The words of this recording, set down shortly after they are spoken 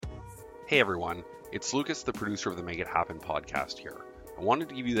Hey everyone, it's Lucas, the producer of the Make It Happen podcast here. I wanted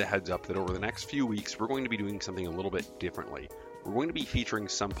to give you the heads up that over the next few weeks, we're going to be doing something a little bit differently. We're going to be featuring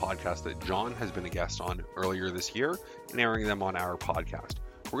some podcasts that John has been a guest on earlier this year and airing them on our podcast.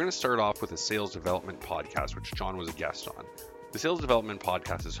 We're going to start off with a sales development podcast, which John was a guest on. The sales development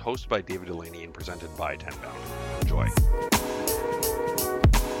podcast is hosted by David Delaney and presented by Tenbound. Enjoy.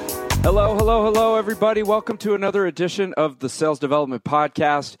 Hello, everybody. Welcome to another edition of the Sales Development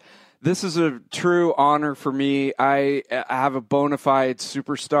Podcast. This is a true honor for me. I have a bona fide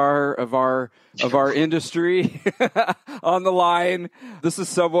superstar of our industry on the line. This is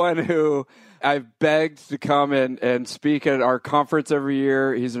someone who I've begged to come and speak at our conference every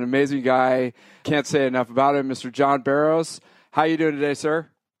year. He's an amazing guy. Can't say enough about him, Mr. John Barrows. How are you doing today, sir?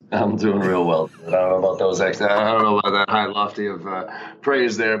 I'm doing real well. I don't know about those. I don't know about that high lofty of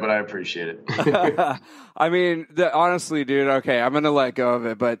praise there, but I appreciate it. I mean, honestly, dude, okay, I'm going to let go of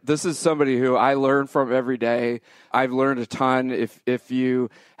it, but this is somebody who I learn from every day. I've learned a ton. If you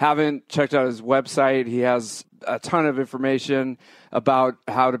haven't checked out his website, he has a ton of information about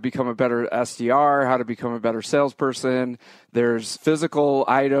how to become a better SDR, how to become a better salesperson. There's physical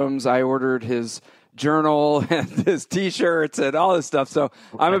items. I ordered his journal and his t-shirts and all this stuff. So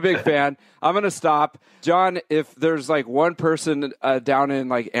I'm a big fan. I'm going to stop. John, if there's like one person down in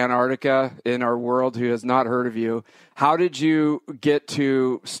like Antarctica in our world who has not heard of you, how did you get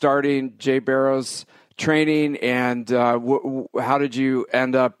to starting Jay Barrows training, and how did you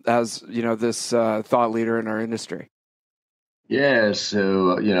end up as, this thought leader in our industry? Yeah,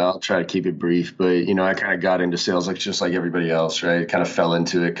 so, I'll try to keep it brief, but, I kind of got into sales just like everybody else, right? Kind of fell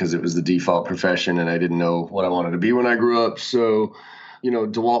into it because it was the default profession and I didn't know what I wanted to be when I grew up. So,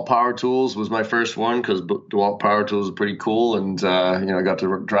 DeWalt Power Tools was my first one because DeWalt Power Tools is pretty cool. And, I got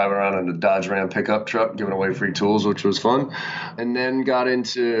to drive around in a Dodge Ram pickup truck, giving away free tools, which was fun. And then got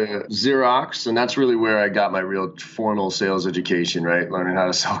into Xerox. And that's really where I got my real formal sales education, right? Learning how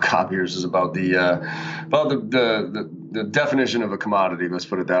to sell copiers is about the definition of a commodity, let's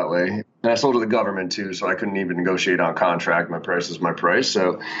put it that way. And I sold to the government too, so I couldn't even negotiate on contract. My price is my price.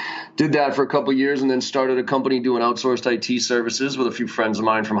 So did that for a couple of years and then started a company doing outsourced IT services with a few friends of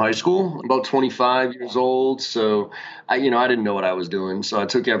mine from high school. About 25 years old. So I didn't know what I was doing. So I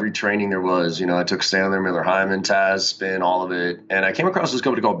took every training there was. I took Sandler, Miller Heiman, Taz, Spin, all of it. And I came across this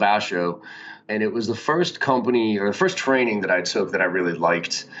company called Basho. And it was the first company or the first training that I took that I really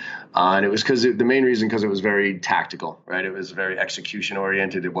liked. And it was the main reason because it was very tactical, right? It was very execution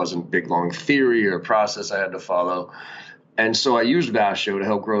oriented. It wasn't big, long theory or process I had to follow. And so I used Basho to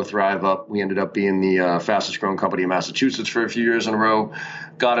help grow Thrive up. We ended up being the fastest growing company in Massachusetts for a few years in a row,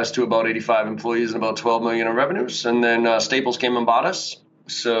 got us to about 85 employees and about 12 million in revenues. And then Staples came and bought us.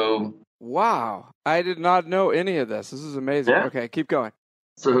 So. Wow. I did not know any of this. This is amazing. Yeah. Okay, keep going.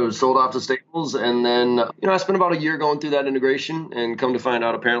 So sold off to Staples, and then I spent about a year going through that integration, and come to find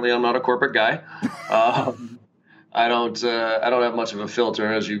out, apparently I'm not a corporate guy. I don't have much of a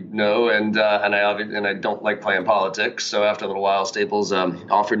filter, as you know, and I don't like playing politics. So after a little while, Staples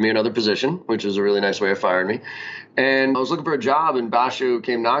offered me another position, which is a really nice way of firing me. And I was looking for a job, and Basho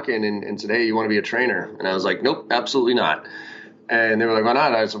came knocking and said, "Hey, you want to be a trainer?" And I was like, "Nope, absolutely not." And they were like, "Why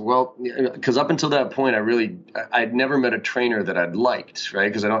not?" I said, "Well, because up until that point, I'd never met a trainer that I'd liked, right?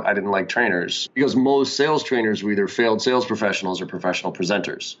 Because I didn't like trainers. Because most sales trainers were either failed sales professionals or professional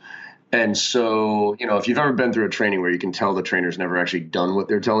presenters. And so, if you've ever been through a training where you can tell the trainer's never actually done what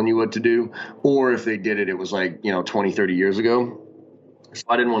they're telling you what to do, or if they did it, it was like, 20, 30 years ago. So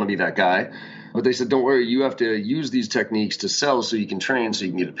I didn't want to be that guy. But they said, don't worry, you have to use these techniques to sell so you can train so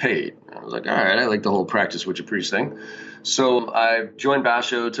you can get paid. And I was like, all right, I like the whole practice what you preach thing. So I joined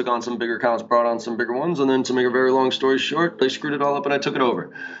Basho, took on some bigger accounts, brought on some bigger ones. And then to make a very long story short, they screwed it all up and I took it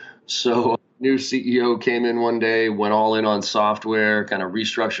over. So new CEO came in one day, went all in on software, kind of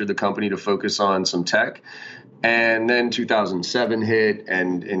restructured the company to focus on some tech. And then 2007 hit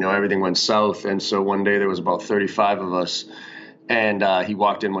and, everything went south. And so one day there was about 35 of us. And he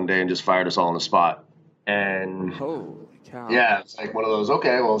walked in one day and just fired us all on the spot. And holy cow. Yeah, it's like one of those,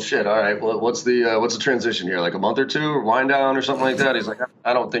 okay, well, shit, all right, well, what's the transition here? Like a month or two or wind down or something like that? He's like,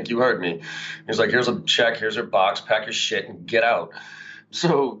 I don't think you heard me. He's like, here's a check, here's your box, pack your shit and get out.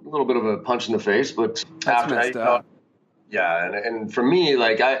 So a little bit of a punch in the face, but that's messed up. Yeah, and for me,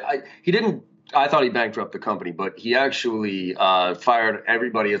 like I thought he bankrupt the company, but he actually fired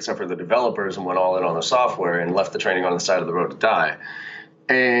everybody except for the developers and went all in on the software and left the training on the side of the road to die.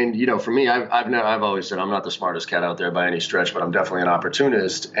 And, for me, I've always said I'm not the smartest cat out there by any stretch, but I'm definitely an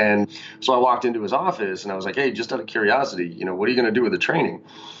opportunist. And so I walked into his office and I was like, hey, just out of curiosity, what are you going to do with the training?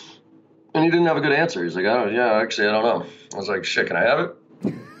 And he didn't have a good answer. He's like, oh, yeah, actually, I don't know. I was like, shit, can I have it?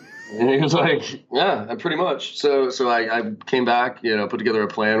 And he was like, yeah, pretty much. So I came back, put together a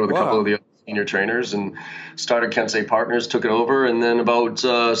plan with a couple of the senior trainers and started Kensei Partners, took it over. And then about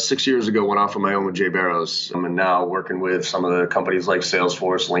 6 years ago, went off on my own with Jay Barrows. I'm now working with some of the companies like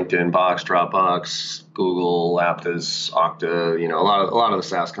Salesforce, LinkedIn, Box, Dropbox, Google, Aptus, Okta, a lot of the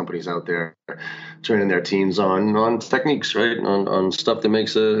SaaS companies out there, training their teams on techniques, right? On stuff that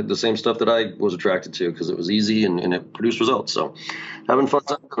makes the same stuff that I was attracted to because it was easy and it produced results. So having fun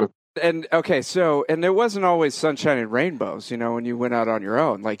time doing it. And okay, so and it wasn't always sunshine and rainbows, when you went out on your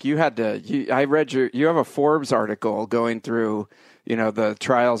own. Like you had to. I read you have a Forbes article going through, the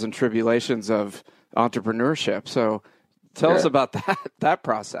trials and tribulations of entrepreneurship. So tell us about that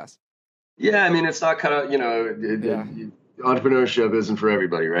process. Yeah, I mean, it's not kind of entrepreneurship isn't for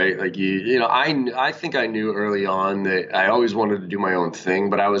everybody, right? Like I think I knew early on that I always wanted to do my own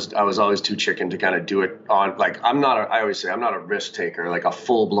thing, but I was always too chicken to kind of do it on I always say I'm not a risk taker, like a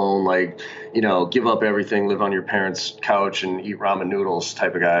full blown give up everything, live on your parents' couch and eat ramen noodles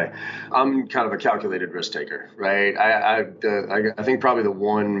type of guy. I'm kind of a calculated risk taker, right? I think probably the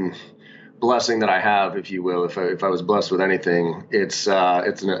one blessing that I have, if you will, if I was blessed with anything, I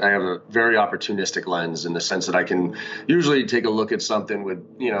have a very opportunistic lens in the sense that I can usually take a look at something with,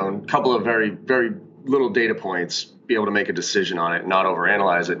 a couple of very, very little data points, be able to make a decision on it, not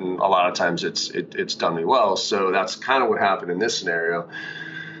overanalyze it. And a lot of times it's done me well. So that's kind of what happened in this scenario.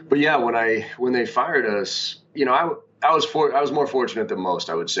 But yeah, when they fired us, I was more fortunate than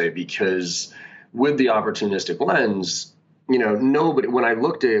most, I would say, because with the opportunistic lens, nobody,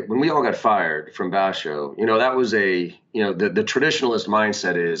 when we all got fired from Basho, that was the traditionalist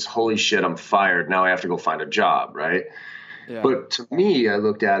mindset is, holy shit, I'm fired. Now I have to go find a job. Right. Yeah. But to me, I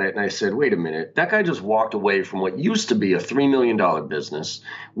looked at it and I said, wait a minute, that guy just walked away from what used to be a $3 million business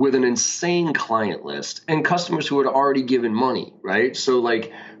with an insane client list and customers who had already given money. Right. So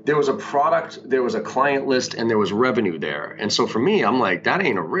there was a product, there was a client list, and there was revenue there. And so for me, I'm like, that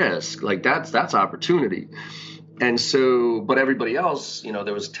ain't a risk. Like that's opportunity. And so, but everybody else,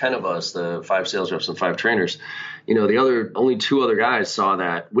 there was 10 of us, the 5 sales reps and 5 trainers, only 2 other guys saw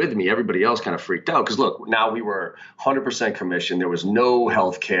that with me. Everybody else kind of freaked out because look, now we were 100% commission. There was no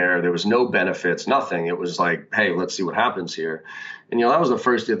health care. There was no benefits, nothing. It was like, hey, let's see what happens here. And, that was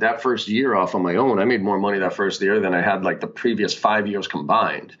that first year off on my own. I made more money that first year than I had the previous 5 years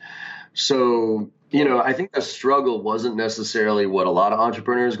combined. So, I think the struggle wasn't necessarily what a lot of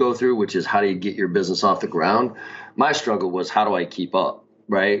entrepreneurs go through, which is how do you get your business off the ground? My struggle was how do I keep up,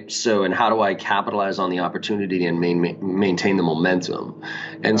 right? So, and how do I capitalize on the opportunity and maintain the momentum?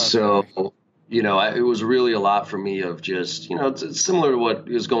 And so, it was really a lot for me of just, it's similar to what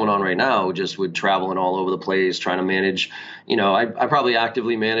is going on right now, just with traveling all over the place, trying to manage, I probably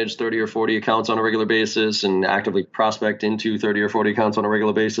actively manage 30 or 40 accounts on a regular basis and actively prospect into 30 or 40 accounts on a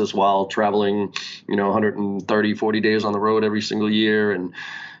regular basis while traveling, 130, 40 days on the road every single year. And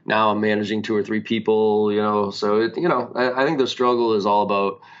now I'm managing 2 or 3 people, so I think the struggle is all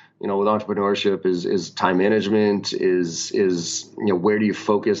about, with entrepreneurship is time management, is where do you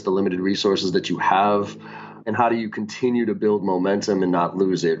focus the limited resources that you have, and how do you continue to build momentum and not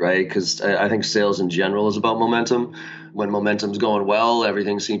lose it, right? Because I think sales in general is about momentum. When momentum's going well,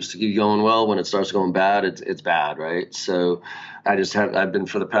 everything seems to be going well. When it starts going bad, it's bad, right? So I've been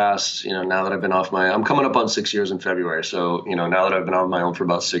for the past, now that I've been I'm coming up on 6 years in February. So, now that I've been on my own for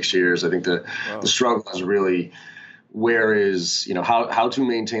about 6 years, I think the struggle is really where is, how to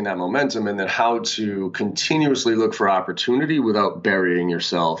maintain that momentum and then how to continuously look for opportunity without burying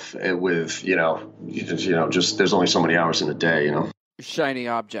yourself with, just there's only so many hours in a day, Shiny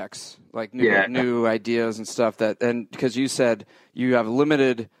objects, like new ideas and stuff and because you said you have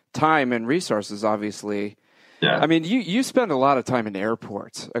limited time and resources, obviously. Yeah. I mean, you spend a lot of time in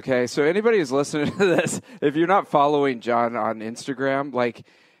airports. Okay. So anybody who's listening to this, if you're not following John on Instagram,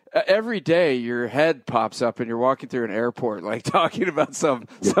 every day your head pops up and you're walking through an airport, talking about something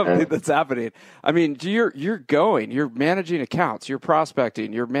that's happening. I mean, you're managing accounts, you're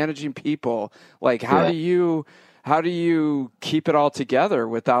prospecting, you're managing people. How do you keep it all together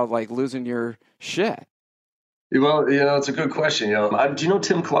without losing your shit? Well, it's a good question. Do you know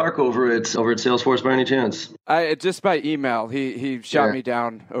Tim Clark over at Salesforce by any chance? Just by email. He shot me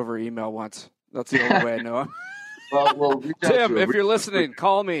down over email once. That's the only way I know him. Well, Tim, if you're listening,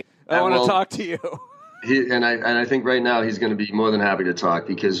 call me. I want to talk to you. I think right now he's going to be more than happy to talk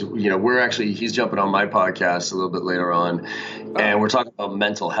because he's jumping on my podcast a little bit later on, and we're talking about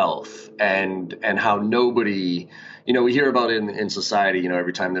mental health and how nobody, we hear about it in society,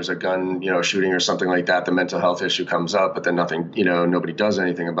 every time there's a gun, shooting or something like that, the mental health issue comes up, but then nothing, nobody does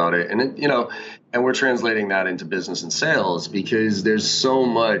anything about it. And and we're translating that into business and sales because there's so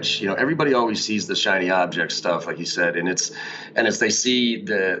much, everybody always sees the shiny object stuff, like you said, and it's they see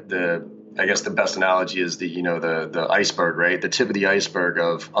I guess the best analogy is the iceberg, right? The tip of the iceberg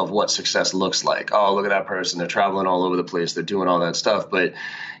of what success looks like. Oh, look at that person. They're traveling all over the place. They're doing all that stuff. But,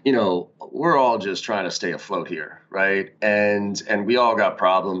 we're all just trying to stay afloat here, right? And we all got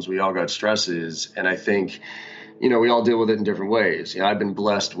problems. We all got stresses. And I think, we all deal with it in different ways. I've been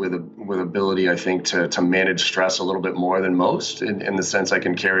blessed with ability, I think, to manage stress a little bit more than most in the sense I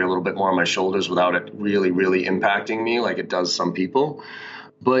can carry a little bit more on my shoulders without it really, really impacting me like it does some people.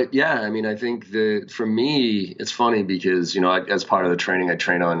 But yeah, I think that for me, it's funny because, as part of the training, I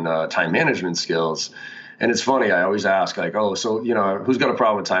train on time management skills. And it's funny, I always ask like, oh, so, who's got a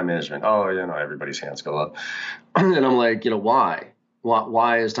problem with time management? Oh, everybody's hands go up. And I'm like, why?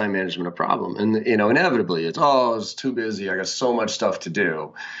 Why is time management a problem? And, inevitably it's too busy. I got so much stuff to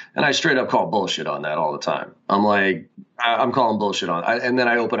do. And I straight up call bullshit on that all the time. I'm like, I'm calling bullshit on. And then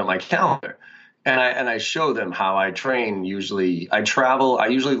I open up my calendar. And I show them how I train. I travel. I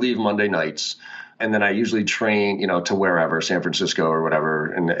usually leave Monday nights, and then I usually train, to wherever, San Francisco or whatever.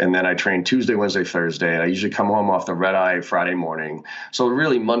 And then I train Tuesday, Wednesday, Thursday. And I usually come home off the red eye Friday morning. So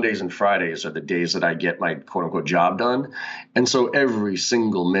really Mondays and Fridays are the days that I get my quote unquote job done. And so every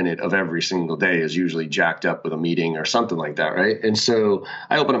single minute of every single day is usually jacked up with a meeting or something like that. Right. And so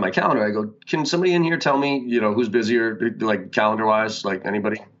I open up my calendar. I go, can somebody in here tell me, who's busier, like calendar wise, like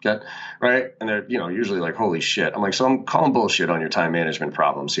anybody get right? And they're, usually like, holy shit. I'm like, so I'm calling bullshit on your time management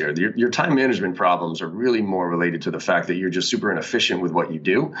problems here. Your time management problems are really more related to the fact that you're just super inefficient with what you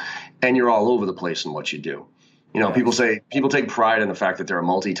do, and you're all over the place in what you do. People take pride in the fact that they're a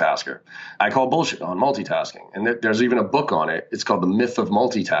multitasker. I call bullshit on multitasking. And there's even a book on it. It's called The Myth of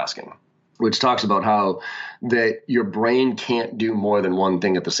Multitasking, which talks about how that your brain can't do more than one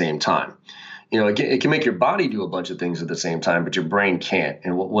thing at the same time. It can make your body do a bunch of things at the same time, but your brain can't.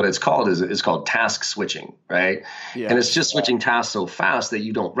 And what it's called is called task switching, right? Yeah. And it's just switching tasks so fast that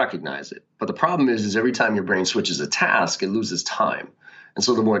you don't recognize it. But the problem is every time your brain switches a task, it loses time. And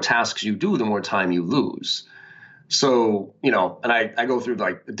so the more tasks you do, the more time you lose. So, and I go through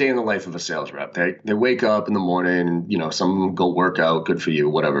like a day in the life of a sales rep. They wake up in the morning and, some of them go work out, good for you,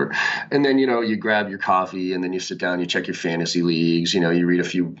 whatever. And then, you grab your coffee and then you sit down, you check your fantasy leagues, you read a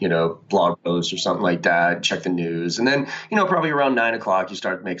few, blog posts or something like that, check the news. And then, probably around 9 o'clock, you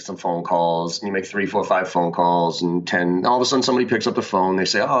start making some phone calls and you make 3, 4, 5 phone calls and 10. All of a sudden somebody picks up the phone. They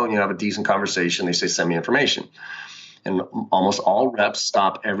say, oh, have a decent conversation. They say, send me information. And almost all reps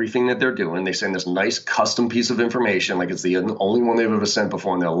stop everything that they're doing. They send this nice custom piece of information, like it's the only one they've ever sent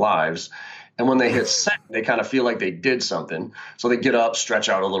before in their lives. And when they hit send, they kind of feel like they did something. So they get up, stretch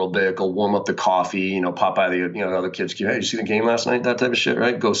out a little bit, go warm up the coffee, pop by the other kids. Hey, you see the game last night? That type of shit,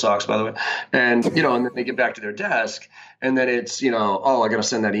 right? Go Sox, by the way. And, and then they get back to their desk. And then it's, I got to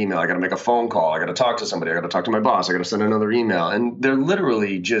send that email. I got to make a phone call. I got to talk to somebody. I got to talk to my boss. I got to send another email. And they're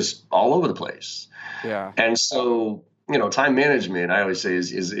literally just all over the place. Yeah. And so, time management, I always say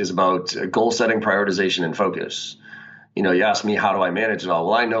is about goal setting, prioritization, and focus. You ask me, how do I manage it all?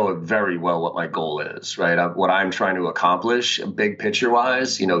 Well, I know very well what my goal is, right? What I'm trying to accomplish, big picture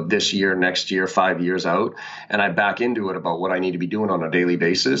wise, this year, next year, 5 years out. And I back into it about what I need to be doing on a daily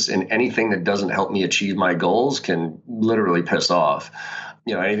basis. And anything that doesn't help me achieve my goals can literally piss off.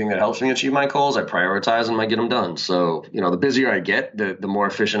 Anything that helps me achieve my goals, I prioritize and I get them done. So, the busier I get, the more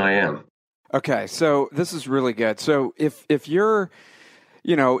efficient I am. Okay, so this is really good. So if you're,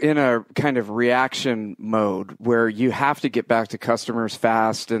 in a kind of reaction mode where you have to get back to customers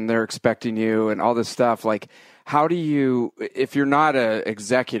fast and they're expecting you and all this stuff, like how do you, if you're not an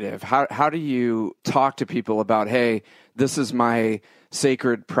executive, how do you talk to people about, hey, this is my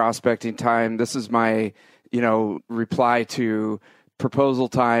sacred prospecting time. This is my, reply to proposal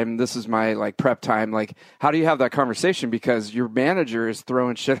time. This is my prep time. How do you have that conversation? Because your manager is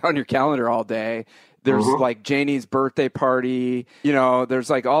throwing shit on your calendar all day. There's Janie's birthday party,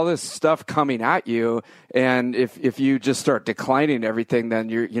 there's all this stuff coming at you. And if you just start declining everything, then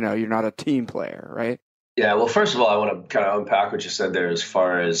you're not a team player, right? Yeah. Well, first of all, I want to kind of unpack what you said there as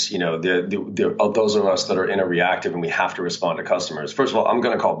far as, those of us that are in a reactive and we have to respond to customers. First of all, I'm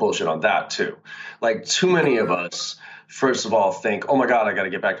going to call bullshit on that too. Too many of us, first of all, think, oh my God, I got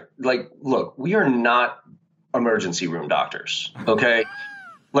to get back. Look, we are not emergency room doctors. Okay.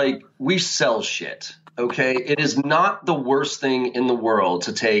 We sell shit. Okay. It is not the worst thing in the world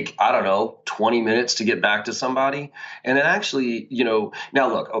to take, I don't know, 20 minutes to get back to somebody. And then actually,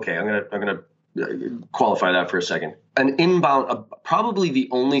 now look, okay, I'm going to qualify that for a second. An inbound, probably the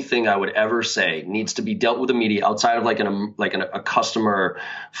only thing I would ever say needs to be dealt with immediately outside of a customer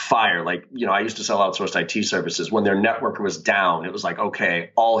fire. Like, I used to sell outsourced IT services. When their network was down, it was like,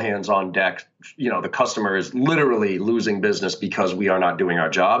 okay, all hands on deck. The customer is literally losing business because we are not doing our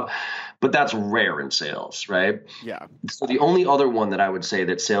job. But that's rare in sales, right? Yeah. So the only other one that I would say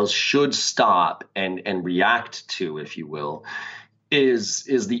that sales should stop and react to, if you will, is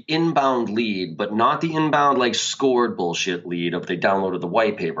the inbound lead, but not the inbound like scored bullshit lead of they downloaded the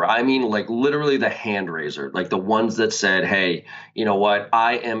white paper. I mean, like literally the hand raiser, like the ones that said, hey, you know what?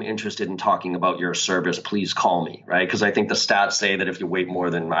 I am interested in talking about your service. Please call me, right? Because I think the stats say that if you wait more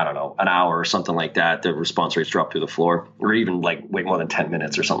than, I don't know, an hour or something like that, the response rates drop through the floor, or even like wait more than 10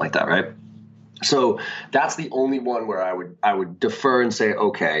 minutes or something like that, right? So that's the only one where I would defer and say,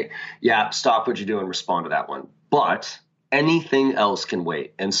 okay, yeah, stop what you're doing, respond to that one. But anything else can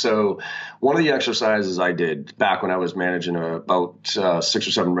wait. And so one of the exercises I did back when I was managing about 6 or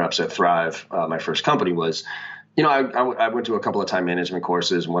 7 reps at Thrive, my first company, was, I went to a couple of time management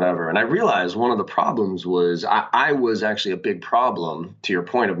courses and whatever. And I realized one of the problems was I was actually a big problem, to your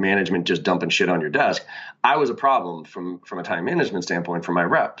point of management just dumping shit on your desk. I was a problem from a time management standpoint for my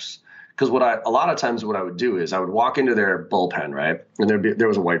reps. Because a lot of times what I would do is I would walk into their bullpen, right? And there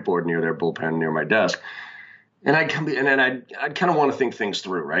was a whiteboard near their bullpen near my desk. And I'd kind of want to think things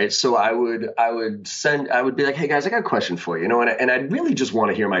through, right? So I would be like, hey guys, I got a question for you, and I'd really just want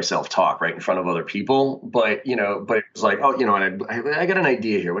to hear myself talk right in front of other people, but it was like, oh, and I got an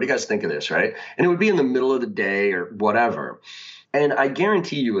idea here. What do you guys think of this, right? And it would be in the middle of the day or whatever. And I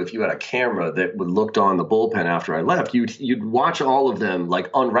guarantee you, if you had a camera that would looked on the bullpen after I left, you'd watch all of them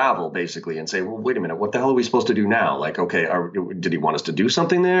like unravel basically and say, well, wait a minute, what the hell are we supposed to do now? Like, okay, did he want us to do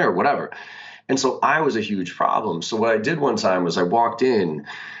something there or whatever? And so I was a huge problem. So what I did one time was I walked in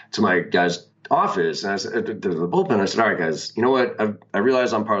to my guy's office and I said to the bullpen, I said, all right, guys, you know what? I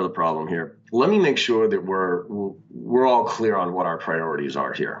realize I'm part of the problem here. Let me make sure that we're all clear on what our priorities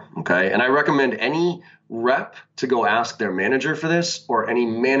are here. Okay. And I recommend any rep to go ask their manager for this, or any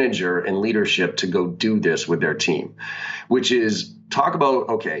manager in leadership to go do this with their team, which is talk about,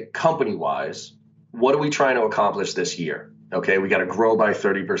 okay, company wise, what are we trying to accomplish this year? Okay, we got to grow by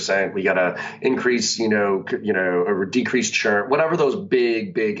 30%. We got to increase, or decrease churn, whatever those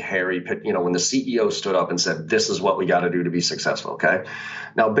big, hairy, when the CEO stood up and said, this is what we got to do to be successful. Okay.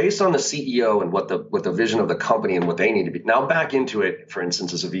 Now, based on the CEO and what the vision of the company and what they need to be, now back into it, for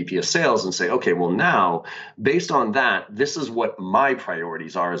instance, as a VP of sales and say, okay, well now, based on that, this is what my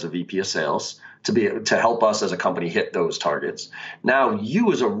priorities are as a VP of sales to help us as a company hit those targets. Now,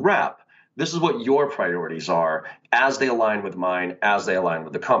 you as a rep, this is what your priorities are as they align with mine, as they align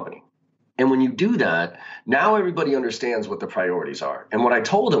with the company. And when you do that, now everybody understands what the priorities are. And what I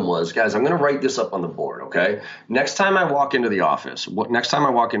told them was, guys, I'm going to write this up on the board, okay? Next time I walk into the office, next time I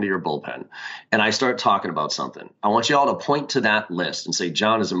walk into your bullpen and I start talking about something, I want you all to point to that list and say,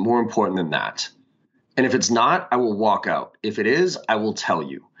 John, is it more important than that? And if it's not, I will walk out. If it is, I will tell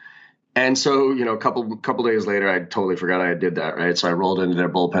you. And so, a couple days later, I totally forgot I did that, right? So I rolled into their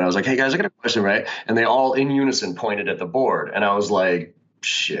bullpen. I was like, hey, guys, I got a question, right? And they all in unison pointed at the board. And I was like,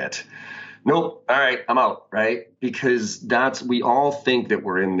 shit. Nope. All right, I'm out, right? Because we all think that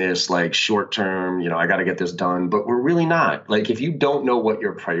we're in this like short term, I got to get this done, but we're really not. Like, if you don't know what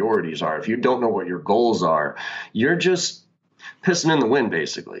your priorities are, if you don't know what your goals are, you're just pissing in the wind,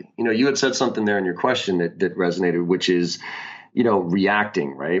 basically. You had said something there in your question that resonated, which is,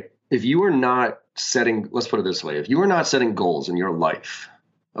 reacting, right? If you are not setting, let's put it this way, if you are not setting goals in your life,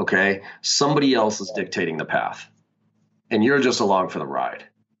 okay, somebody else is dictating the path and you're just along for the ride.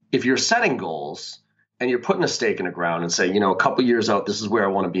 If you're setting goals and you're putting a stake in the ground and say, a couple years out, this is where I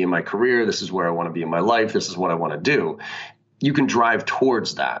want to be in my career. This is where I want to be in my life. This is what I want to do. You can drive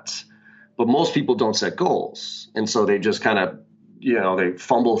towards that. But most people don't set goals. And so they just kind of, they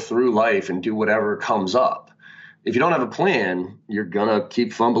fumble through life and do whatever comes up. If you don't have a plan, you're going to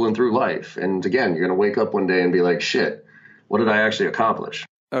keep fumbling through life. And again, you're going to wake up one day and be like, shit, what did I actually accomplish?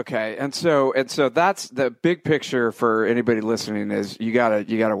 Okay. And so that's the big picture for anybody listening is you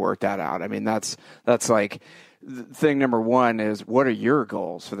gotta work that out. I mean, that's like thing number one is what are your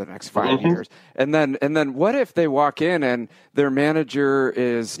goals for the next 5 years? And then what if they walk in and their manager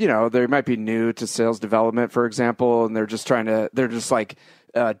is, they might be new to sales development, for example, and they're just like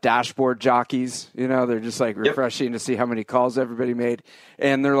dashboard jockeys. They're just like refreshing to see how many calls everybody made.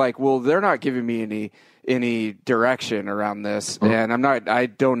 And they're like, well, they're not giving me any direction around this. And I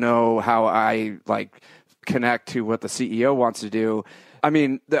don't know how I like connect to what the CEO wants to do. I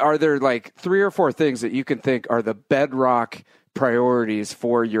mean, are there like 3 or 4 things that you can think are the bedrock priorities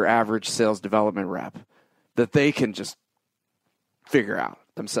for your average sales development rep that they can just figure out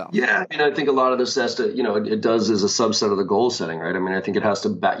themselves? Yeah, I mean, I think a lot of this has to, it does as a subset of the goal setting, right? I mean, I think it has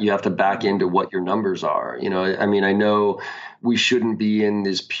to you have to back into what your numbers are. I mean, I know we shouldn't be in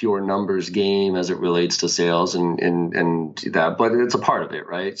this pure numbers game as it relates to sales and that, but it's a part of it,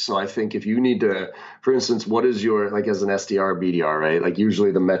 right? So I think if you need to, for instance, what is your, like as an SDR, BDR, right? Like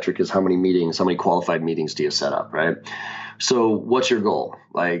usually the metric is how many qualified meetings do you set up, right? So what's your goal?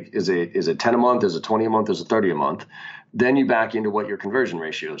 Like, is it 10 a month? Is it 20 a month? Is it 30 a month? Then you back into what your conversion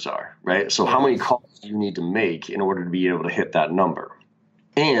ratios are, right? So how many calls do you need to make in order to be able to hit that number?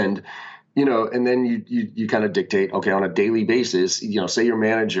 And, and then you kind of dictate, okay, on a daily basis, say your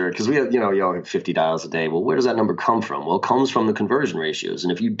manager, because we have, you all have 50 dials a day. Well, where does that number come from? Well, it comes from the conversion ratios.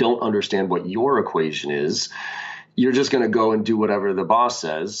 And if you don't understand what your equation is, you're just going to go and do whatever the boss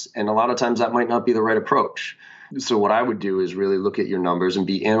says. And a lot of times that might not be the right approach. So what I would do is really look at your numbers and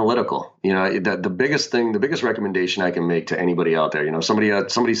be analytical. The biggest recommendation I can make to anybody out there,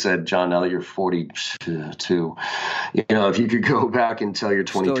 somebody said, John, now that you're 42, if you could go back and tell your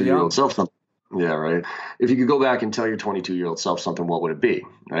 22-year-old self something. Yeah, right. If you could go back and tell your 22-year-old self something, what would it be?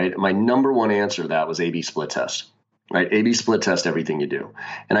 Right. My number one answer to that was A/B split test. Right? A/B split test everything you do.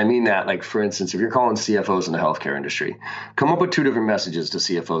 And I mean that, like, for instance, if you're calling CFOs in the healthcare industry, come up with 2 different messages to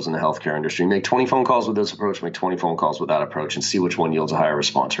CFOs in the healthcare industry. Make 20 phone calls with this approach, make 20 phone calls with that approach, and see which one yields a higher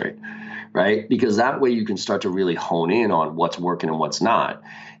response rate, right? Because that way you can start to really hone in on what's working and what's not.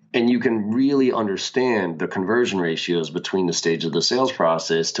 And you can really understand the conversion ratios between the stage of the sales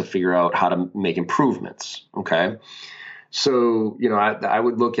process to figure out how to make improvements, okay? So, I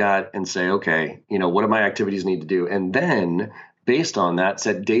would look at and say, okay, what do my activities need to do? And then based on that,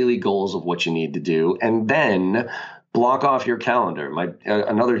 set daily goals of what you need to do. And then block off your calendar.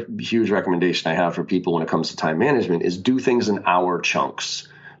 Another huge recommendation I have for people when it comes to time management is do things in hour chunks.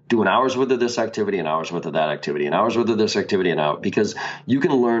 Do an hour's worth of this activity, an hour's worth of that activity, an hour's worth of this activity, an hour, because you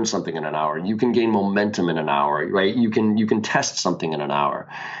can learn something in an hour. You can gain momentum in an hour, right? You can test something in an hour.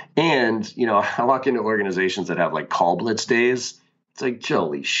 And, I walk into organizations that have like call blitz days. It's like,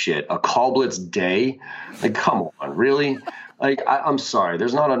 holy shit, a call blitz day? Like, come on, really? Like, I'm sorry,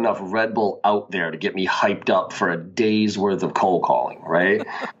 there's not enough Red Bull out there to get me hyped up for a day's worth of cold calling, right?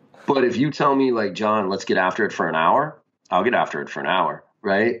 But if you tell me, like, John, let's get after it for an hour, I'll get after it for an hour.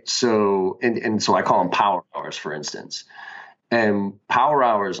 Right. So and so I call them power hours, for instance. And power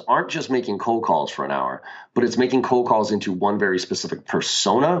hours aren't just making cold calls for an hour, but it's making cold calls into one very specific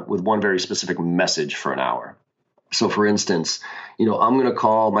persona with one very specific message for an hour. So, for instance, I'm going to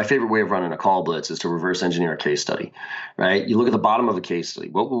call, my favorite way of running a call blitz is to reverse engineer a case study, right? You look at the bottom of a case study.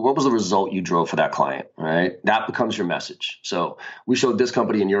 What was the result you drove for that client, right? That becomes your message. So we showed this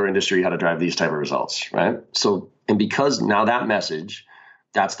company in your industry how to drive these type of results, right? So, and because now that message,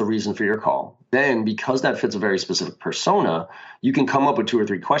 that's the reason for your call. Then, because that fits a very specific persona, you can come up with 2 or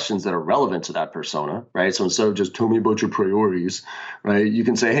 3 questions that are relevant to that persona, right? So instead of just tell me about your priorities, right? You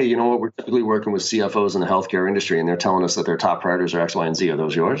can say, hey, you know what? We're typically working with CFOs in the healthcare industry, and they're telling us that their top priorities are X, Y, and Z. Are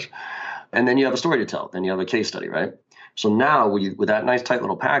those yours? And then you have a story to tell. Then you have a case study, right? So now with that nice tight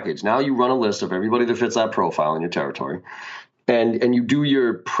little package, now you run a list of everybody that fits that profile in your territory, and you do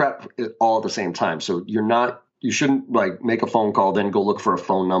your prep all at the same time. So you shouldn't like make a phone call, then go look for a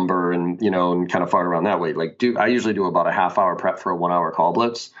phone number and, and kind of fart around that way. Like, I usually do about a half-hour prep for a 1-hour call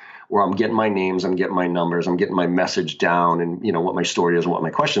blitz where I'm getting my names, I'm getting my numbers, I'm getting my message down and, what my story is and what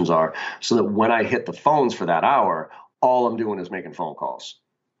my questions are, so that when I hit the phones for that hour, all I'm doing is making phone calls,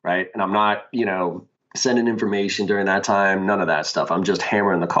 right? And I'm not, sending information during that time, none of that stuff. I'm just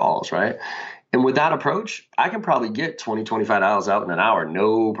hammering the calls, right? And with that approach, I can probably get 20, 25 dials out in an hour,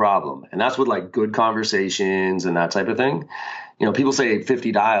 no problem. And that's with like good conversations and that type of thing. People say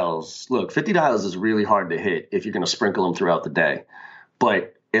 50 dials. Look, 50 dials is really hard to hit if you're going to sprinkle them throughout the day.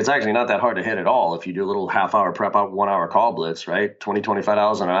 But it's actually not that hard to hit at all if you do a little half-hour prep out, 1-hour call blitz, right? 20, 25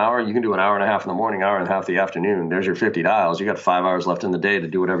 dials in an hour. You can do an hour and a half in the morning, hour and a half in the afternoon. There's your 50 dials. You got 5 hours left in the day to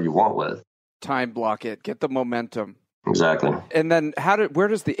do whatever you want with. Time block it. Get the momentum. Exactly. And then where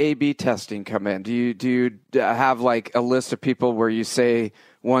does the A/B testing come in? Do you have like a list of people where you say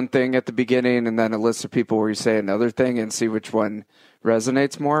one thing at the beginning and then a list of people where you say another thing and see which one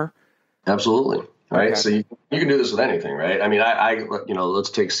resonates more? Absolutely. Right. Okay. So you can do this with anything, right? I mean, I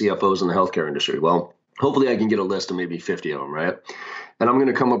let's take CFOs in the healthcare industry. Well, hopefully I can get a list of maybe 50 of them, right? And I'm going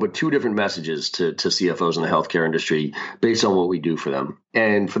to come up with 2 different messages to CFOs in the healthcare industry based on what we do for them.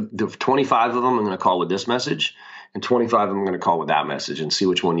 And for the 25 of them, I'm going to call with this message, and 25 of them I'm going to call with that message, and see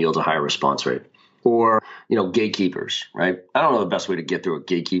which one yields a higher response rate. Or, gatekeepers, right? I don't know the best way to get through a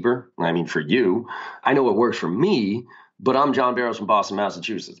gatekeeper. I mean, for you, I know what works for me, but I'm John Barrows from Boston,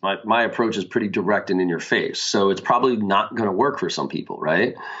 Massachusetts. My approach is pretty direct and in your face. So it's probably not going to work for some people,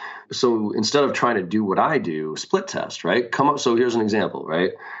 right? So instead of trying to do what I do, split test, right? So here's an example,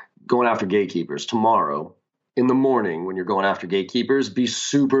 right? Going after gatekeepers tomorrow in the morning when you're going after gatekeepers, be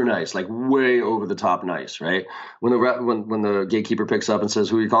super nice, like way over the top nice, right? When the gatekeeper picks up and says,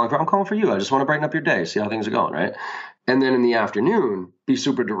 "Who are you calling for?" "I'm calling for you. I just want to brighten up your day, see how things are going," right? And then in the afternoon, be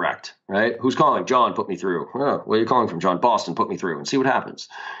super direct, right? "Who's calling?" "John, put me through." "Oh, where are you calling from?" "John, Boston, put me through," and see what happens,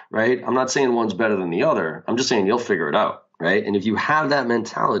 right? I'm not saying one's better than the other. I'm just saying you'll figure it out, right? And if you have that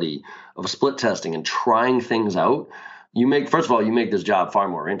mentality of split testing and trying things out, first of all, you make this job far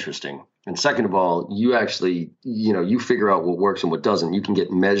more interesting. And second of all, you actually, you figure out what works and what doesn't. You can get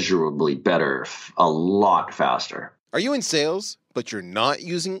measurably better a lot faster. Are you in sales, but you're not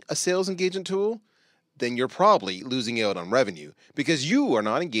using a sales engagement tool? Then you're probably losing out on revenue because you are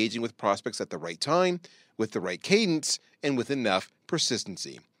not engaging with prospects at the right time, with the right cadence, and with enough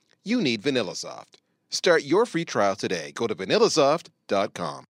persistency. You need VanillaSoft. Start your free trial today. Go to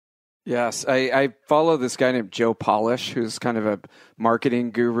vanillasoft.com. Yes, I follow this guy named Joe Polish, who's kind of a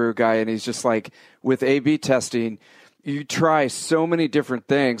marketing guru guy, and he's just like, with A/B testing, you try so many different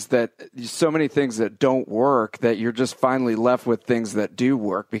things so many things that don't work that you're just finally left with things that do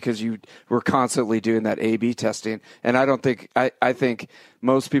work because you were constantly doing that A/B testing. And I think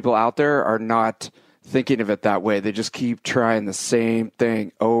most people out there are not thinking of it that way. They just keep trying the same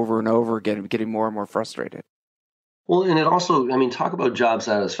thing over and over again, getting more and more frustrated. Well, and it also, talk about job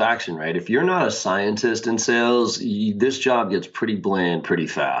satisfaction, right? If you're not a scientist in sales, this job gets pretty bland pretty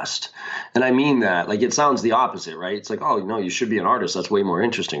fast. And I mean that, like, it sounds the opposite, right? It's like, oh, no, you should be an artist. That's way more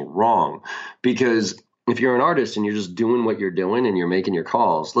interesting. Wrong. Because if you're an artist and you're just doing what you're doing and you're making your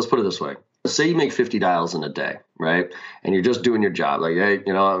calls, let's put it this way. Say you make 50 dials in a day, right? And you're just doing your job. Like, hey,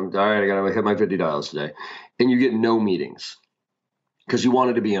 all right, I got to hit my 50 dials today. And you get no meetings because you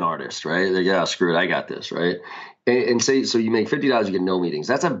wanted to be an artist, right? Like, yeah, screw it, I got this, right? And say, so you make $50, you get no meetings.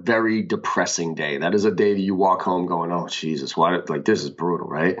 That's a very depressing day. That is a day that you walk home going, oh, Jesus, why? Like, this is brutal,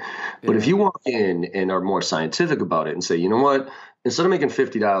 right? Yeah. But if you walk in and are more scientific about it and say, you know what? Instead of making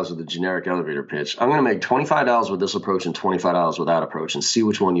 $50 with a generic elevator pitch, I'm going to make $25 with this approach and $25 with that approach and see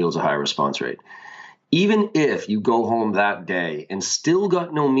which one yields a higher response rate. Even if you go home that day and still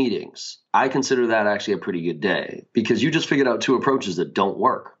got no meetings, I consider that actually a pretty good day because you just figured out 2 approaches that don't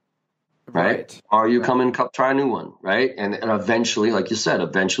work. Right? Or you come and try a new one, right? And eventually, like you said,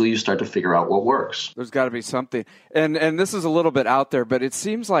 you start to figure out what works. There's got to be something. And this is a little bit out there, but it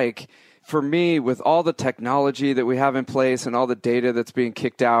seems like for me, with all the technology that we have in place and all the data that's being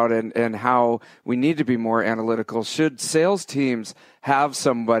kicked out and how we need to be more analytical, should sales teams have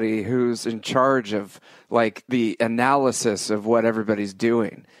somebody who's in charge of like the analysis of what everybody's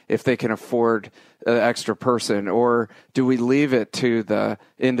doing if they can afford an extra person, or do we leave it to the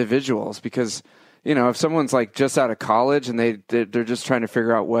individuals? Because, if someone's like just out of college and they're just trying to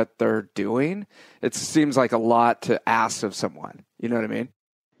figure out what they're doing, it seems like a lot to ask of someone. You know what I mean?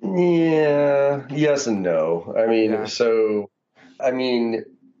 Yeah, yes and no.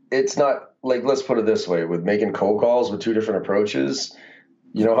 It's not like, let's put it this way, with making cold calls with 2 different approaches,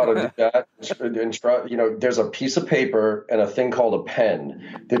 you know how to do that? And, there's a piece of paper and a thing called a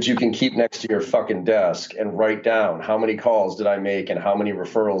pen that you can keep next to your fucking desk and write down how many calls did I make and how many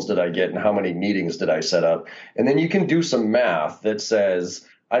referrals did I get and how many meetings did I set up. And then you can do some math that says,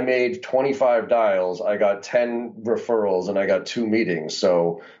 I made 25 dials, I got 10 referrals, and I got 2 meetings.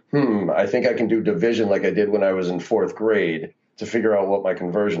 So, I think I can do division like I did when I was in 4th grade to figure out what my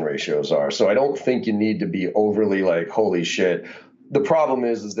conversion ratios are. So I don't think you need to be overly like, holy shit. The problem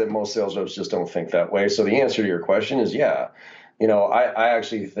is that most sales reps just don't think that way. So the answer to your question is, yeah. I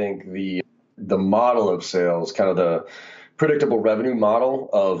actually think the model of sales, kind of the predictable revenue model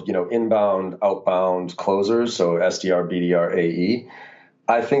of, inbound, outbound closers, so SDR, BDR, AE,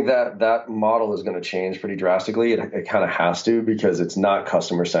 I think that model is going to change pretty drastically. It kind of has to, because it's not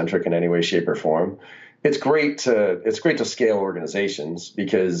customer centric in any way, shape, or form. It's great to scale organizations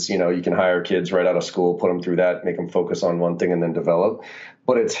because, you can hire kids right out of school, put them through that, make them focus on one thing and then develop.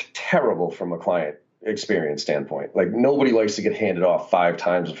 But it's terrible from a client experience standpoint. Like, nobody likes to get handed off 5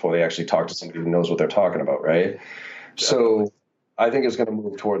 times before they actually talk to somebody who knows what they're talking about, right? Definitely. So I think it's going to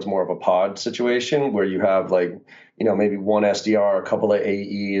move towards more of a pod situation where you have like, maybe one SDR, a couple of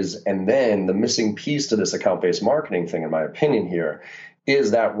AEs, and then the missing piece to this account-based marketing thing, in my opinion here,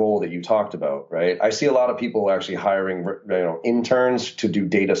 is that role that you talked about, right? I see a lot of people actually hiring, interns to do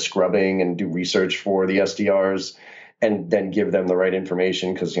data scrubbing and do research for the SDRs and then give them the right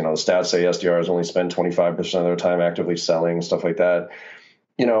information because, the stats say SDRs only spend 25% of their time actively selling, stuff like that.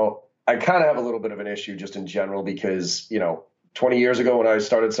 I kind of have a little bit of an issue just in general because, 20 years ago when I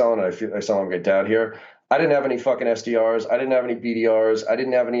started selling, I sound like my dad here, I didn't have any fucking SDRs. I didn't have any BDRs. I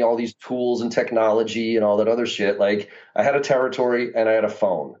didn't have all these tools and technology and all that other shit. Like I had a territory and I had a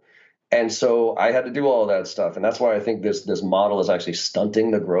phone. And so I had to do all of that stuff. And that's why I think this model is actually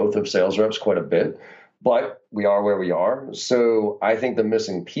stunting the growth of sales reps quite a bit. But we are where we are. So I think the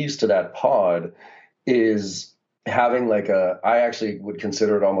missing piece to that pod is having I actually would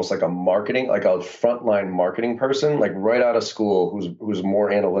consider it almost like a frontline marketing person, like right out of school who's more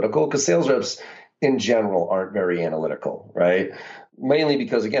analytical, because sales reps in general aren't very analytical, right? Mainly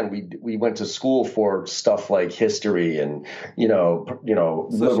because again, we went to school for stuff like history and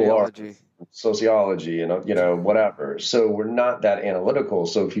liberal arts, sociology, and whatever. So we're not that analytical.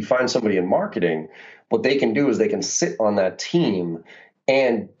 So if you find somebody in marketing, what they can do is they can sit on that team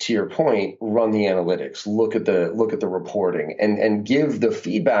and, to your point, run the analytics, look at the reporting, and give the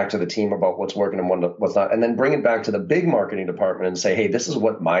feedback to the team about what's working and what's not, and then bring it back to the big marketing department and say, hey, this is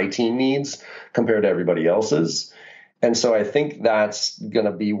what my team needs compared to everybody else's. And so I think that's going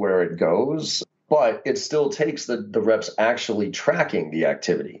to be where it goes, but it still takes the reps actually tracking the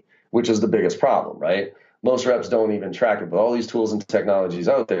activity, which is the biggest problem, right? Most reps don't even track it, but all these tools and technologies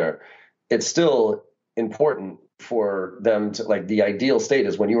out there, it's still important for them to, like, the ideal state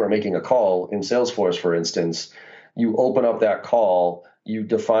is when you are making a call in Salesforce, for instance, you open up that call, you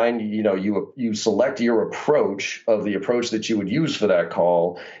define, you select your approach of the approach that you would use for that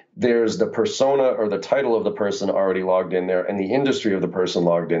call. There's the persona or the title of the person already logged in there and the industry of the person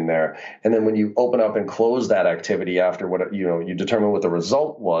logged in there. And then when you open up and close that activity after what, you determine what the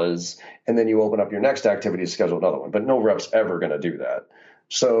result was, and then you open up your next activity to schedule another one. But no rep's ever going to do that.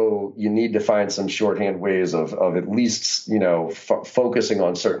 So you need to find some shorthand ways of at least, focusing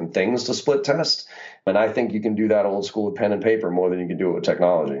on certain things to split test. And I think you can do that old school with pen and paper more than you can do it with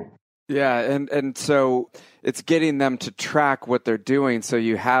technology. Yeah. And so it's getting them to track what they're doing. So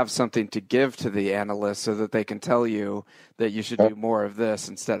you have something to give to the analyst so that they can tell you that you should do more of this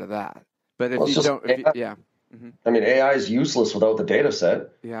instead of that. But if you don't, yeah. Mm-hmm. I mean, AI is useless without the data set.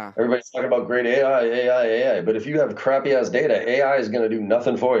 Yeah. Everybody's talking about great AI. But if you have crappy ass data, AI is going to do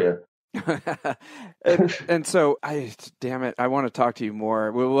nothing for you. and so, damn it, I want to talk to you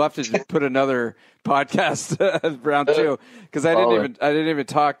more. We'll have to just put another podcast round two because I didn't even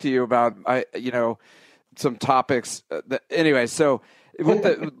talk to you about some topics. Anyway, so with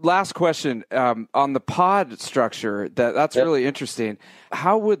the last question on the pod structure, that's really interesting.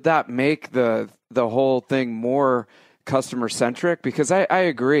 How would that make the whole thing more customer centric? Because I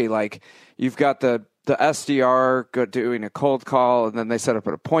agree, like you've got the SDR doing a cold call, and then they set up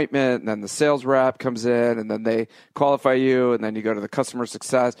an appointment, and then the sales rep comes in, and then they qualify you, and then you go to the customer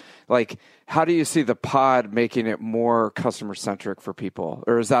success. Like, how do you see the pod making it more customer centric for people,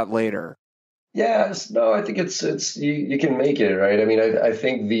 or is that later? Yes, no, I think it's you can make it, right. I mean, I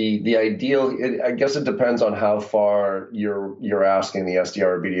think the ideal, I guess it depends on how far you're asking the SDR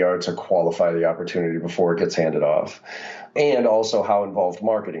or BDR to qualify the opportunity before it gets handed off, and also how involved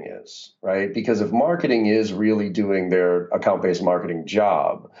marketing is, right? Because if marketing is really doing their account-based marketing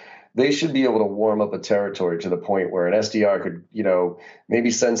job, they should be able to warm up a territory to the point where an SDR could,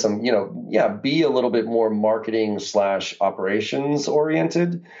 maybe send some, be a little bit more marketing / operations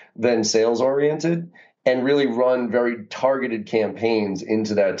oriented than sales oriented, and really run very targeted campaigns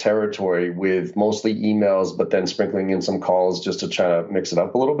into that territory with mostly emails, but then sprinkling in some calls just to try to mix it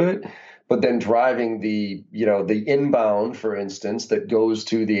up a little bit. But then driving the inbound, for instance, that goes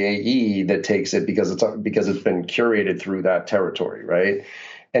to the AE that takes it because it's been curated through that territory, right?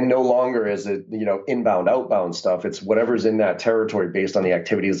 And no longer is it, inbound, outbound stuff. It's whatever's in that territory based on the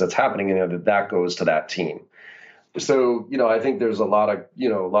activities that's happening, and that goes to that team. So, I think there's a lot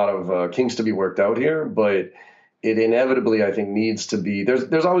of kinks to be worked out here, but it inevitably, I think, needs to be,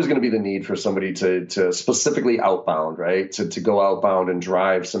 there's always going to be the need for somebody to specifically outbound, right? To go outbound and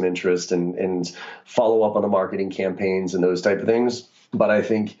drive some interest and follow up on the marketing campaigns and those type of things. But I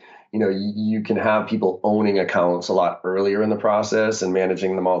think, you can have people owning accounts a lot earlier in the process and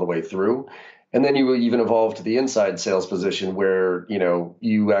managing them all the way through. And then you will even evolve to the inside sales position where,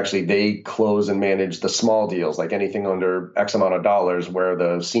 they close and manage the small deals, like anything under X amount of dollars, where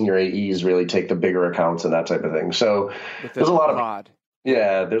the senior AEs really take the bigger accounts and that type of thing. So there's a lot of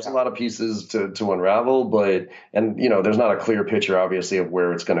there's a lot of pieces to unravel, there's not a clear picture, obviously, of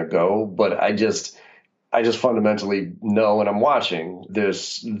where it's going to go. But I just fundamentally know, and I'm watching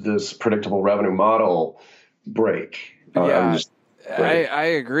this predictable revenue model break. I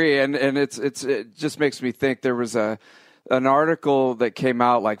agree, and it just makes me think. There was an article that came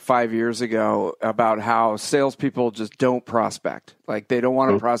out like 5 years ago about how salespeople just don't prospect. Like they don't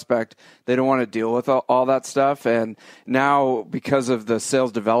want to prospect, they don't want to deal with all that stuff. And now, because of the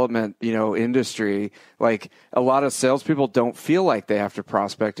sales development, industry, like a lot of salespeople don't feel like they have to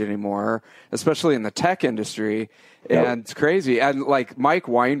prospect anymore, especially in the tech industry. Yep. And it's crazy. And like Mike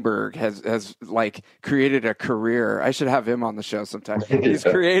Weinberg has like created a career. I should have him on the show sometime. He's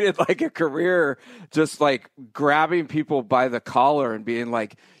created like a career just like grabbing people by the collar and being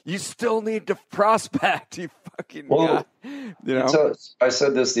like, you still need to prospect, you fucking guy. So I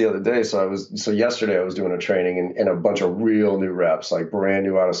said this the other day. So yesterday I was doing a training and a bunch of real new reps, like brand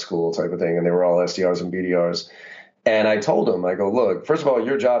new out of school type of thing. And they were all SDRs and BDRs. And I told them, I go, look, first of all,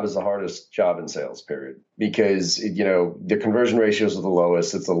 your job is the hardest job in sales, period, because, the conversion ratios are the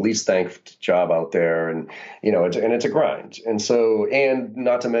lowest. It's the least thanked job out there. And, it's a grind. And so, and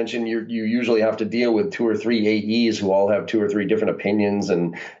not to mention, you usually have to deal with 2 or 3 AEs who all have 2 or 3 different opinions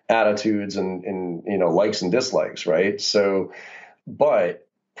and attitudes and likes and dislikes. Right. So, but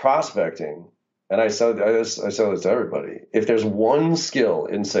prospecting, and I said this to everybody, if there's one skill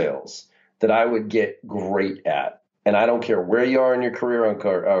in sales that I would get great at, and I don't care where you are in your career, I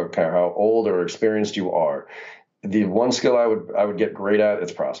don't care how old or experienced you are, the one skill I would get great at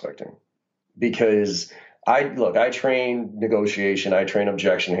is prospecting. Because I train negotiation, I train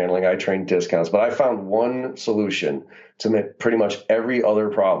objection handling, I train discounts, but I found one solution to pretty much every other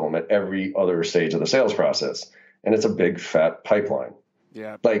problem at every other stage of the sales process. And it's a big fat pipeline.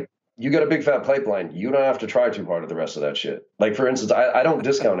 Yeah. Like you got a big fat pipeline, you don't have to try too hard at the rest of that shit. Like for instance, I don't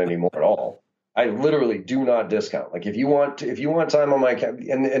discount anymore at all. I literally do not discount. Like if you want time on my account,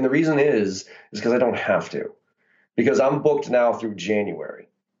 and the reason is because I don't have to, because I'm booked now through January,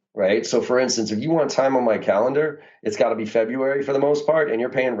 right? So for instance, if you want time on my calendar, it's got to be February for the most part, and you're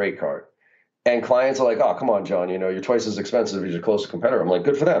paying rate card. And clients are like, oh, come on, John, you're twice as expensive as your closest competitor. I'm like,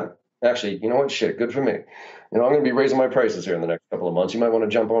 good for them. Actually, you know what? Shit, good for me. I'm going to be raising my prices here in the next couple of months. You might want to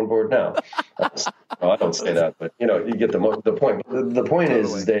jump on board now. I don't say that, but you get the point. The point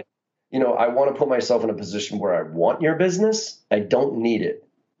is that, I want to put myself in a position where I want your business. I don't need it.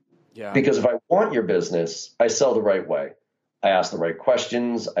 Yeah. Because if I want your business, I sell the right way. I ask the right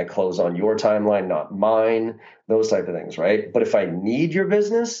questions. I close on your timeline, not mine, those type of things, right? But if I need your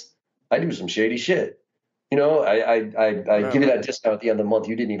business, I do some shady shit. I give you that discount at the end of the month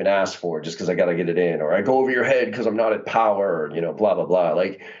you didn't even ask for just because I got to get it in, or I go over your head because I'm not at power, or, blah, blah, blah.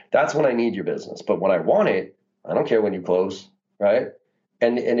 Like that's when I need your business. But when I want it, I don't care when you close, right?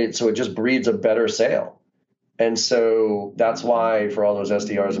 So it just breeds a better sale. And so that's why for all those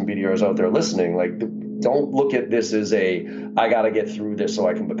SDRs and BDRs out there listening, like don't look at this as I got to get through this so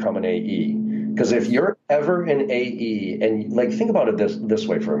I can become an AE. Because if you're ever an AE, and like think about it this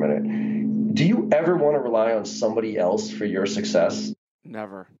way for a minute, do you ever want to rely on somebody else for your success?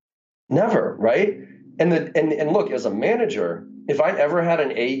 Never, right? And look, as a manager, if I ever had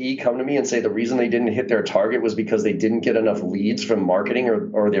an AE come to me and say the reason they didn't hit their target was because they didn't get enough leads from marketing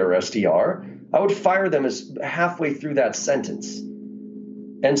or their SDR, I would fire them as halfway through that sentence.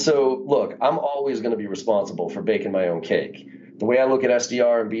 And so, look, I'm always going to be responsible for baking my own cake. The way I look at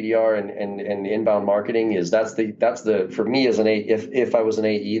SDR and BDR and inbound marketing is that's the for me as an AE, if I was an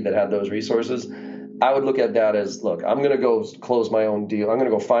AE that had those resources, I would look at that as, look, I'm going to go close my own deal. I'm going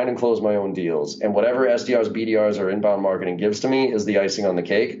to go find and close my own deals. And whatever SDRs, BDRs, or inbound marketing gives to me is the icing on the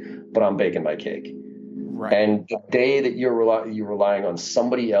cake, but I'm baking my cake. Right. And the day that you're relying on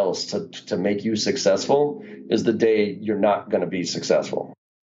somebody else to make you successful is the day you're not going to be successful.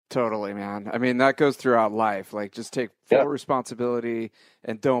 Totally, man. I mean, that goes throughout life. Like, just take full responsibility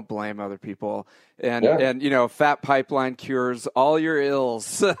and don't blame other people. And fat pipeline cures all your ills.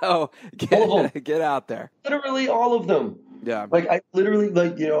 So get out there. Literally all of them. Yeah. Like, I literally,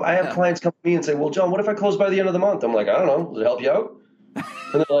 I have clients come to me and say, well, John, what if I close by the end of the month? I'm like, I don't know. Does it help you out? And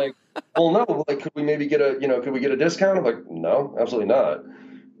they're like, well, no. Like, could we maybe get a discount? I'm like, no, absolutely not.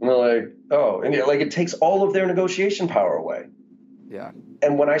 And they're like, oh. And it takes all of their negotiation power away. Yeah.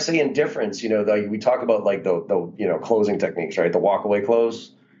 And when I say indifference, we talk about like the closing techniques, right? The walk away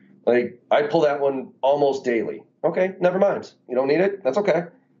close. Like I pull that one almost daily. Okay, never mind. You don't need it. That's okay.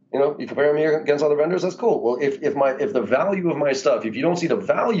 You compare me against other vendors, that's cool. Well, if the value of my stuff, if you don't see the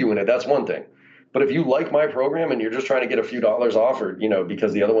value in it, that's one thing. But if you like my program and you're just trying to get a few dollars off, or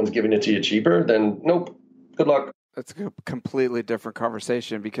because the other one's giving it to you cheaper, then nope. Good luck. That's a completely different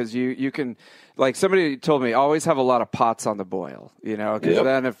conversation, because you can, like somebody told me, always have a lot of pots on the boil, because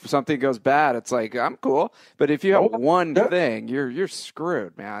then if something goes bad, it's like, I'm cool. But if you have one thing, you're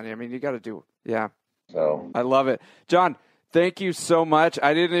screwed, man. I mean, you got to do, So I love it. John, thank you so much.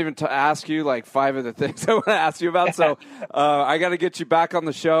 I didn't even ask you like 5 of the things I want to ask you about. So I got to get you back on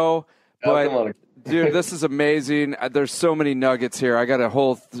the show. But dude, this is amazing. There's so many nuggets here. I got a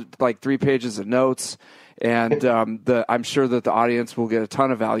whole 3 pages of notes. And I'm sure that the audience will get a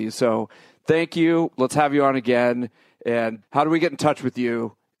ton of value. So thank you. Let's have you on again. And how do we get in touch with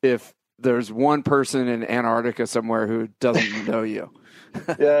you if there's one person in Antarctica somewhere who doesn't know you?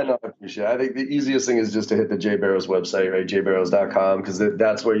 Yeah, no, I appreciate it. I think the easiest thing is just to hit the Jay Barrows website, right? jbarrows.com, because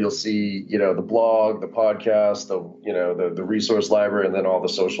that's where you'll see, the blog, the podcast, the resource library, and then all the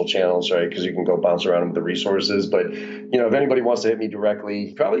social channels, right? Because you can go bounce around with the resources. But, if anybody wants to hit me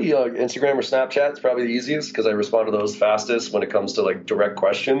directly, probably Instagram or Snapchat is probably the easiest, because I respond to those fastest when it comes to direct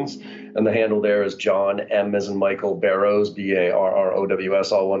questions. And the handle there is John M as in Michael Barrows,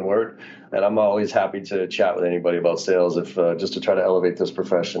 Barrows, all one word. And I'm always happy to chat with anybody about sales, if just to try to elevate this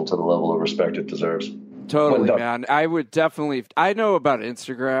profession to the level of respect it deserves. Totally, man. I would definitely. I know about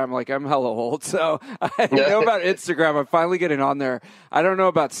Instagram. I'm hella old, so I know about Instagram. I'm finally getting on there. I don't know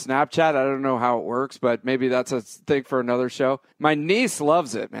about Snapchat. I don't know how it works, but maybe that's a thing for another show. My niece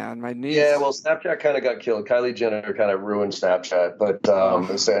loves it, man. My niece. Yeah, well, Snapchat kind of got killed. Kylie Jenner kind of ruined Snapchat, but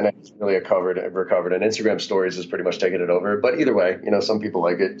it's really recovered. And Instagram Stories is pretty much taking it over. But either way, some people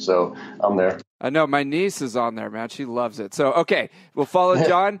like it, so I'm there. I know my niece is on there, man. She loves it. So okay, we'll follow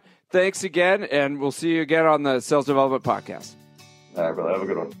John. Thanks again, and we'll see you again on the Sales Development Podcast. All right, brother. Have a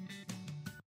good one.